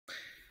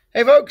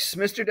Hey folks,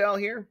 Mr. Dell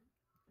here.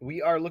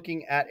 We are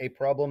looking at a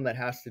problem that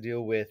has to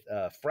deal with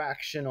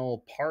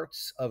fractional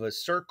parts of a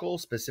circle,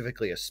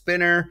 specifically a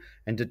spinner,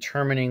 and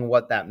determining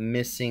what that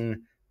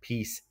missing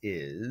piece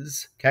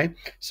is. Okay,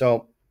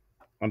 so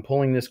I'm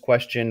pulling this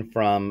question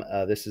from,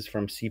 this is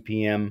from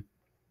CPM,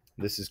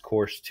 this is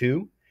course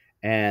 2,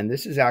 and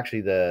this is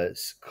actually the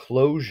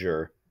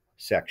closure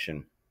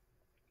section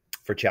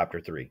for chapter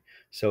 3.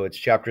 So it's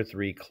chapter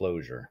 3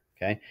 closure,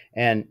 okay?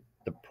 And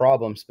the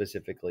problem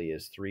specifically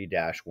is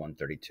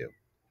 3-132.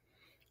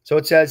 So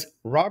it says,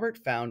 Robert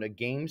found a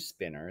game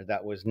spinner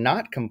that was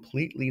not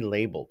completely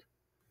labeled.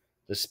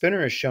 The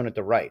spinner is shown at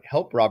the right.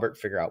 Help Robert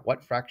figure out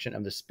what fraction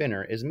of the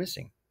spinner is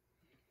missing.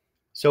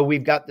 So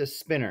we've got this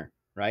spinner,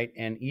 right?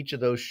 And each of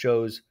those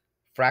shows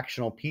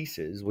fractional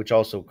pieces, which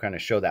also kind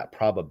of show that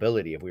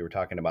probability. If we were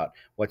talking about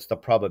what's the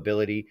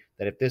probability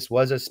that if this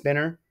was a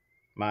spinner,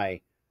 my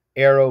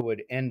arrow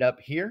would end up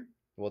here.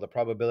 Well, the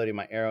probability of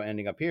my arrow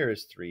ending up here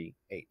is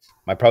 3/8.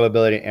 My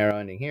probability of arrow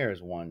ending here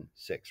is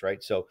 1/6,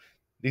 right? So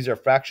these are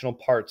fractional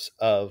parts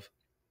of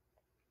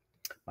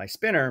my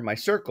spinner, my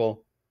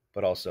circle,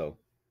 but also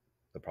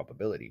the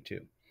probability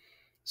too.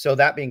 So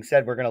that being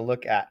said, we're going to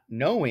look at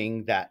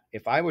knowing that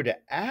if I were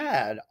to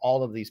add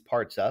all of these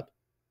parts up,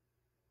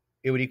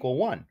 it would equal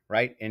 1,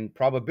 right? And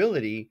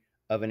probability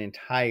of an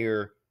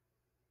entire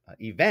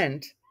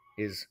event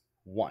is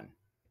 1,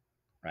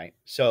 right?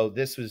 So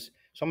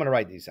I'm going to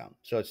write these down.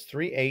 So it's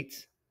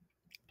 3/8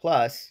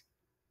 plus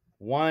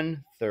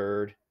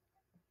 1/3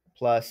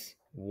 plus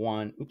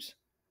 1/6.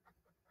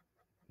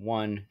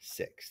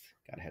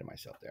 Got ahead of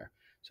myself there.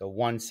 So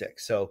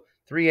 1/6. So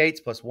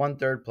 3/8 plus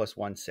 1/3 plus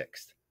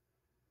 1/6.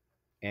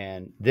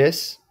 And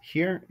this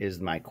here is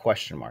my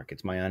question mark.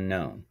 It's my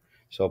unknown.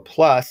 So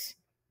plus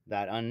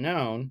that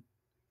unknown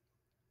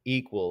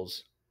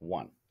equals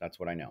 1. That's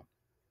what I know.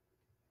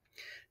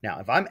 Now,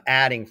 if I'm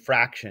adding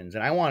fractions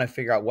and I want to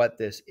figure out what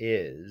this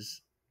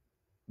is,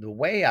 the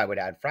way I would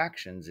add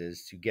fractions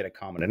is to get a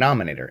common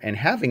denominator. And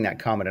having that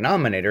common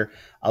denominator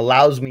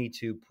allows me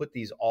to put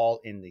these all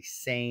in the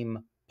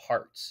same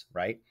parts,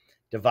 right?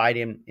 Divide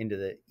them into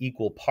the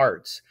equal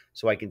parts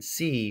so I can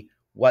see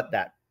what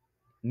that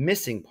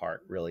missing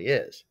part really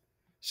is.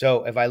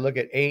 So if I look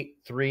at 8,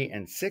 3,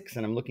 and 6,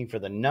 and I'm looking for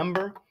the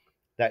number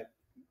that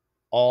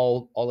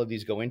all of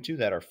these go into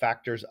that are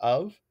factors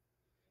of,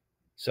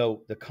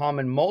 so the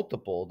common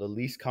multiple, the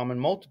least common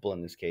multiple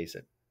in this case,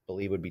 I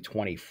believe would be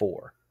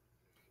 24.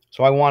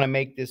 So I want to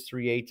make this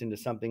 3/8 into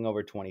something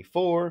over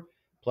 24,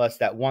 plus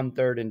that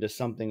 1/3 into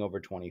something over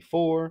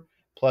 24,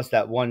 plus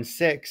that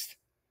 1/6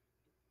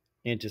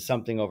 into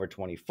something over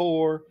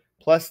 24,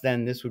 plus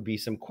then this would be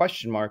some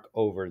question mark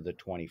over the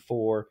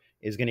 24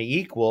 is going to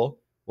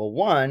equal, well,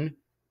 1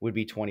 would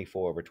be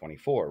 24 over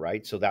 24,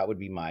 right? So that would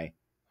be my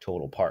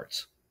total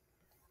parts.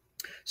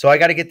 So I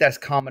got to get that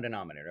common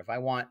denominator. If I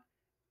want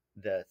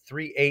the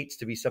 3/8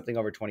 to be something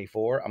over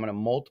 24, I'm going to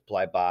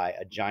multiply by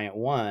a giant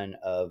 1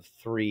 of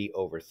 3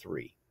 over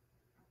 3.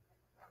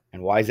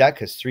 And why is that?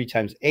 Because 3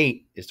 times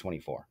 8 is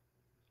 24.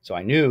 So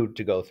I knew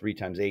to go 3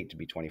 times 8 to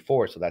be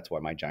 24. So that's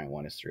why my giant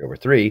 1 is 3 over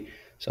 3.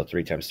 So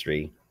 3 times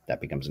 3, that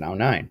becomes now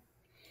 9.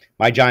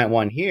 My giant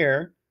 1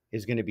 here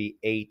is going to be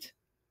 8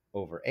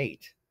 over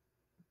 8.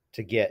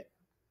 To get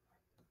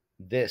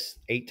this,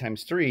 8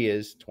 times 3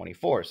 is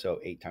 24. So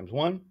 8 times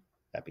 1,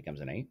 that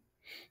becomes an 8.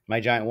 My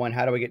giant 1,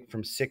 how do I get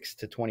from 6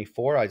 to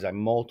 24? As I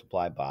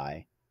multiply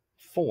by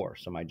 4.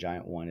 So my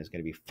giant 1 is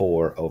going to be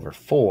 4 over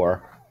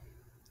 4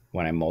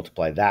 when I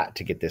multiply that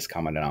to get this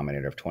common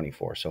denominator of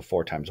 24. So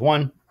 4 times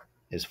 1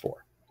 is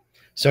 4.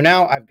 So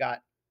now I've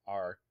got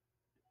our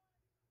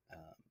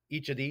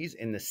each of these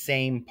in the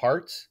same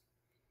parts.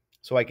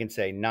 So I can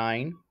say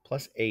 9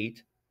 plus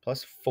 8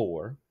 plus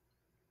 4.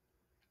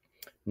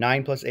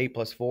 9 plus 8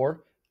 plus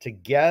 4.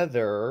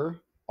 Together,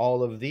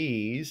 all of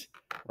these,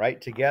 right?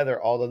 Together,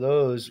 all of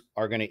those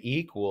are going to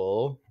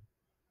equal,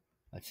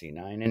 let's see,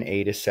 9 and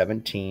 8 is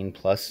 17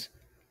 plus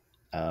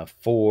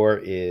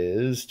 4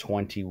 is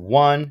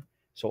 21.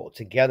 So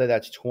together,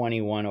 that's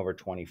 21 over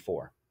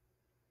 24.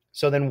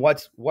 So then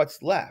what's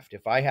left?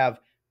 If I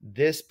have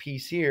this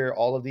piece here,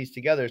 all of these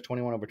together is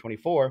 21 over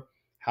 24.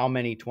 How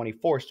many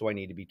 24ths do I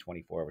need to be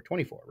 24 over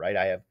 24, right?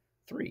 I have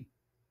 3.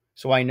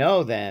 So I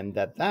know then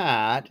that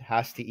that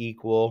has to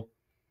equal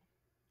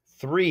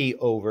 3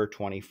 over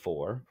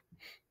 24.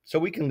 So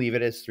we can leave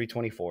it as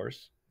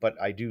 3/24, but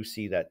I do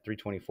see that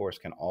 3/24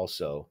 can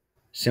also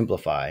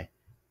simplify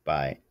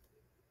by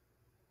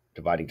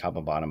dividing top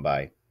and bottom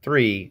by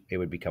 3. It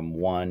would become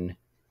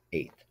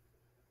 1/8.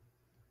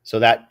 So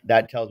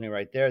that tells me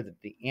right there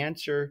that the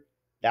answer,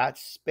 that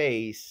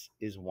space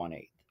is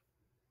 1/8.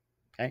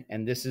 Okay,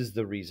 and this is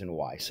the reason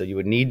why. So you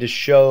would need to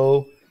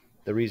show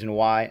the reason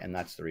why, and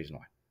that's the reason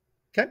why.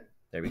 Okay,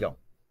 there we go.